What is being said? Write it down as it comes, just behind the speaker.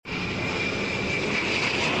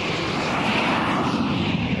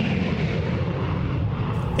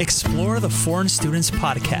Explore the Foreign Students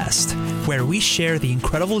Podcast, where we share the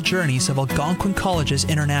incredible journeys of Algonquin College's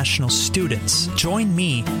international students. Join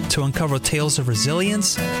me to uncover tales of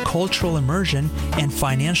resilience, cultural immersion, and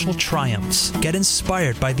financial triumphs. Get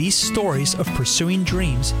inspired by these stories of pursuing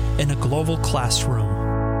dreams in a global classroom.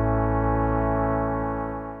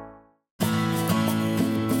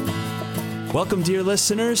 Welcome, dear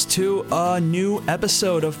listeners, to a new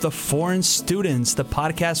episode of The Foreign Students, the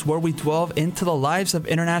podcast where we delve into the lives of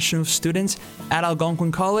international students at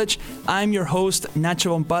Algonquin College. I'm your host,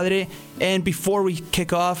 Nacho Bompadre, and before we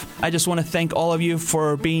kick off, I just want to thank all of you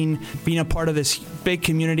for being a part of this big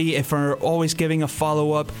community and for always giving a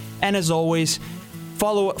follow-up. And as always,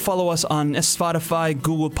 follow us on Spotify,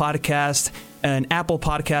 Google Podcast, an Apple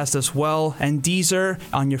Podcast as well, and Deezer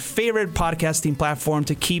on your favorite podcasting platform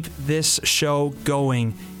to keep this show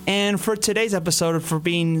going. And for today's episode, for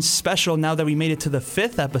being special, now that we made it to the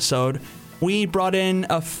 5th episode, we brought in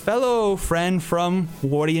a fellow friend from,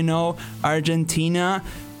 what do you know, Argentina,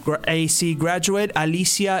 AC graduate,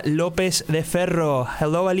 Alicia López de Ferro.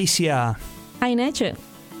 Hello, Alicia. Hi, Nacho.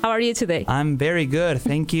 How are you today? I'm very good.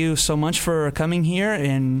 Thank you so much for coming here.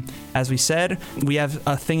 And as we said, we have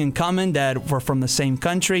a thing in common that we're from the same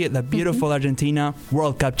country, the beautiful Argentina,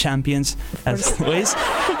 World Cup champions, as always.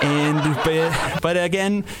 But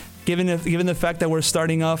again, given the fact that we're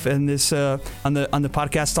starting off in this on the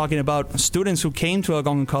podcast talking about students who came to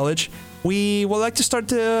Algonquin College, we would like to start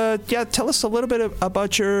to tell us a little bit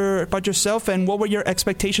about yourself and what were your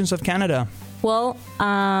expectations of Canada. Well,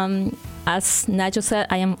 as Nacho said,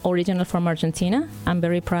 I am originally from Argentina. I'm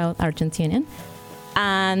very proud Argentinian.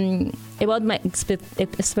 And about my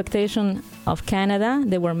expectation of Canada,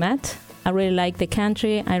 they were met. I really like the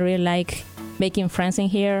country. I really like making friends in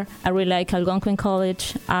here. I really like Algonquin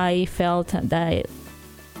College. I felt that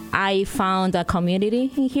I found a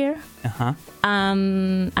community in here. Uh-huh.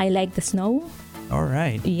 I like the snow. All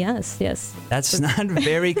right. Yes. That's not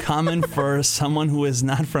very common for someone who is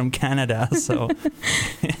not from Canada. So,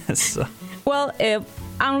 yes. Well,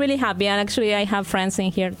 I'm really happy. And actually, I have friends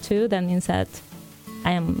in here, too. That means that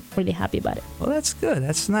I am really happy about it. Well, that's good.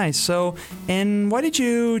 That's nice. So, and why did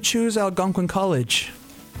you choose Algonquin College?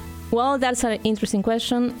 Well, that's an interesting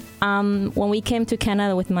question. When we came to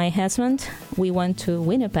Canada with my husband, we went to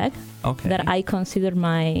Winnipeg. Okay. That I consider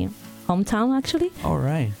my hometown, actually. All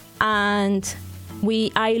right. And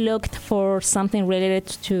I looked for something related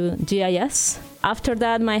to GIS. After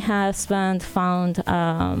that, my husband found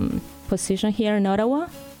a position here in Ottawa,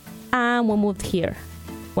 and we moved here.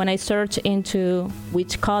 When I searched into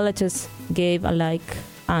which colleges gave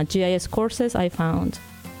GIS courses, I found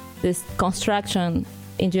this construction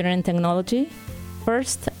engineering technology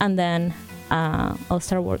first, and then I'll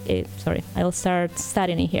start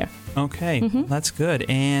studying here. Okay, That's good.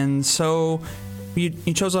 And so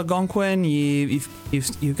you chose Algonquin, you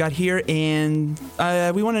got here, and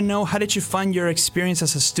we want to know, how did you find your experience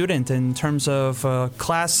as a student in terms of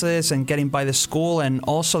classes and getting by the school and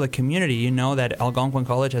also the community? You know that Algonquin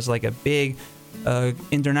College has like a big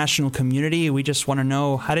international community. We just want to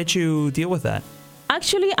know, how did you deal with that?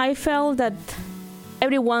 Actually, I felt that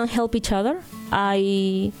everyone helped each other.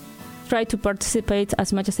 I tried to participate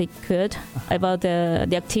as much as I could about the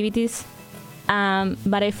activities.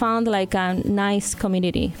 But I found like a nice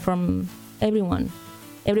community from everyone.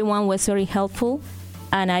 Everyone was very helpful,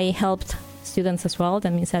 and I helped students as well.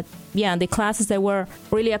 That means that, the classes, they were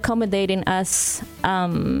really accommodating us.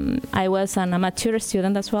 I was an amateur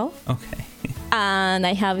student as well. Okay. And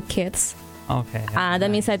I have kids. Okay. That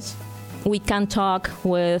means that we can talk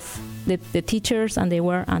with the teachers, and they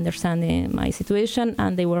were understanding my situation,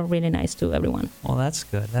 and they were really nice to everyone. Well, that's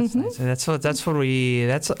good. That's nice. That's what we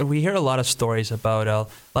hear a lot of stories about a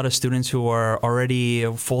lot of students who are already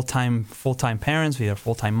full-time parents. We have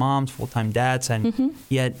full-time moms, full-time dads, and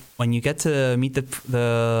yet when you get to meet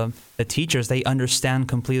the teachers, they understand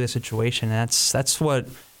completely the situation. And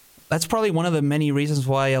that's probably one of the many reasons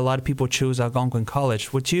why a lot of people choose Algonquin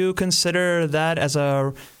College. Would you consider that as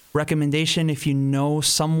a recommendation if you know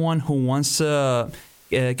someone who wants to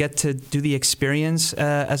get to do the experience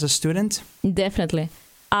as a student? Definitely.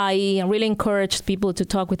 I really encourage people to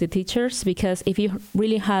talk with the teachers, because if you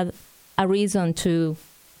really have a reason to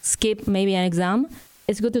skip maybe an exam,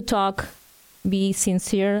 it's good to talk, be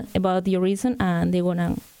sincere about your reason, and they want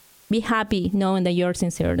to be happy knowing that you're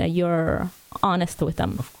sincere, that you're honest with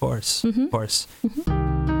them. Of course. Of course.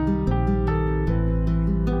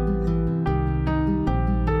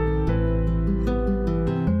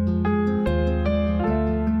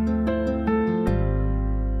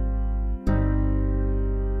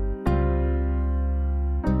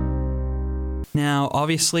 Now,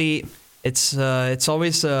 obviously, it's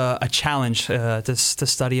always a challenge to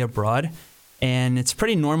study abroad. And it's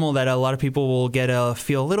pretty normal that a lot of people will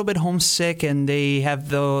feel a little bit homesick, and they have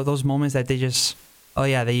those moments that they just,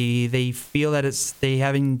 they feel that they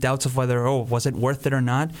having doubts of whether, was it worth it or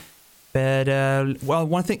not. But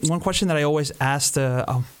one question that I always asked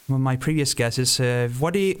my previous guests is,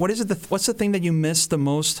 what's the thing that you miss the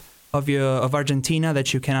most of Argentina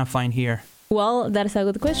that you cannot find here? Well, that is a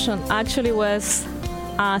good question. Actually, was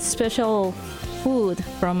a special food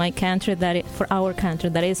from my country for our country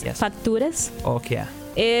that is factures. Okay.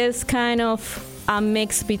 It's kind of a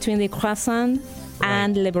mix between the croissant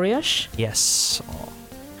and le brioche. Yes.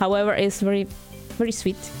 However, it's very, very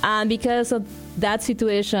sweet. And because of that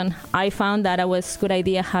situation, I found that it was a good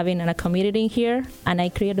idea having a community here, and I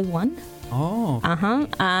created one. Oh.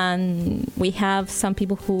 And we have some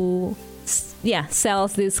people who,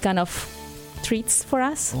 sells this kind of treats for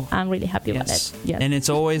us. I'm really happy about it. Yes. And it's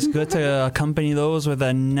always good to accompany those with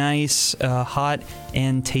a nice, hot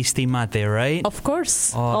and tasty mate, right? Of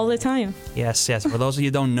course, all the time. Yes. For those of you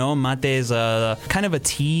who don't know, mate is kind of a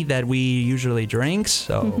tea that we usually drink.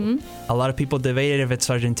 So a lot of people debate if it's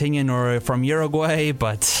Argentinian or from Uruguay,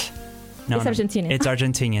 but it's Argentinian. It's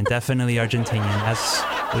Argentinian, definitely Argentinian, as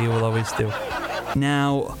we will always do.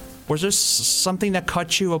 Now, was there something that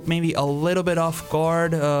caught you maybe a little bit off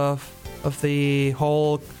guard of the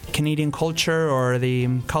whole Canadian culture or the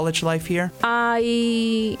college life here?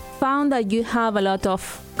 I found that you have a lot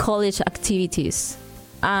of college activities.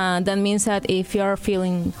 That means that if you're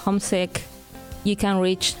feeling homesick, you can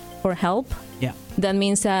reach for help. Yeah. That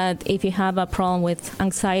means that if you have a problem with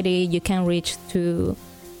anxiety, you can reach to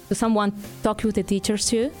someone, talk with the teachers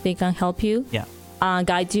too. They can help you,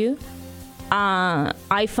 guide you.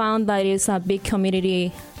 I found that it's a big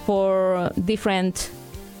community for different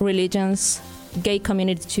religions, gay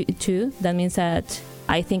community too. That means that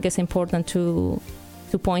I think it's important to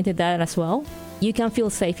point at that as well. You can feel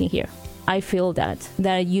safe in here. I feel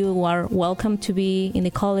that you are welcome to be in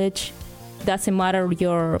the college. Doesn't matter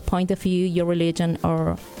your point of view, your religion,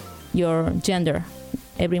 or your gender.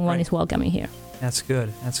 Everyone is welcome in here. That's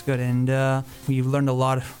good. And you've learned a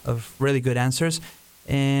lot of really good answers.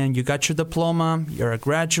 And you got your diploma. You're a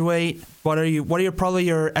graduate. What are probably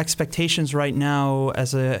your expectations right now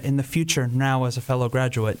in the future now as a fellow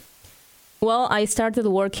graduate? Well, I started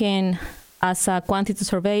working as a quantity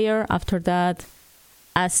surveyor. After that,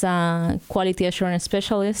 as a quality assurance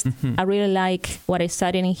specialist. I really like what I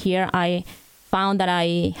studied in here. I found that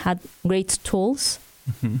I had great tools.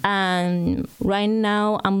 And right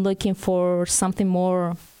now I'm looking for something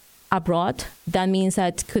more abroad. That means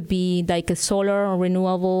that could be like a solar or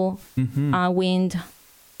renewable wind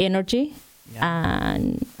energy.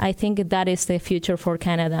 And I think that is the future for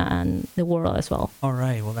Canada and the world as well. All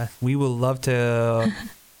right. Well, we will love to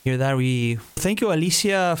hear that. We thank you,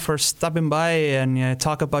 Alicia, for stopping by and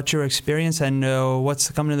talk about your experience and what's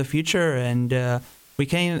coming in the future. And we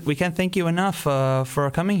can't thank you enough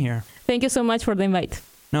for coming here. Thank you so much for the invite.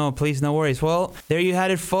 No, please, no worries. Well, there you had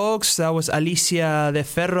it, folks. That was Alicia de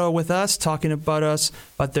Ferro with us, talking about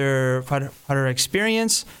her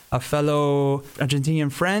experience, a fellow Argentinian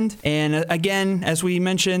friend. And again, as we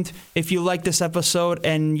mentioned, if you like this episode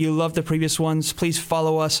and you love the previous ones, please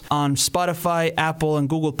follow us on Spotify, Apple, and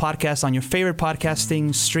Google Podcasts on your favorite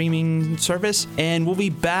podcasting streaming service. And we'll be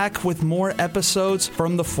back with more episodes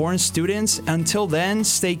from the foreign students. Until then,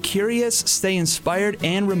 stay curious, stay inspired,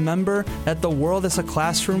 and remember that the world is a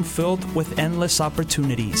classroom filled with endless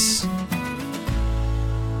opportunities.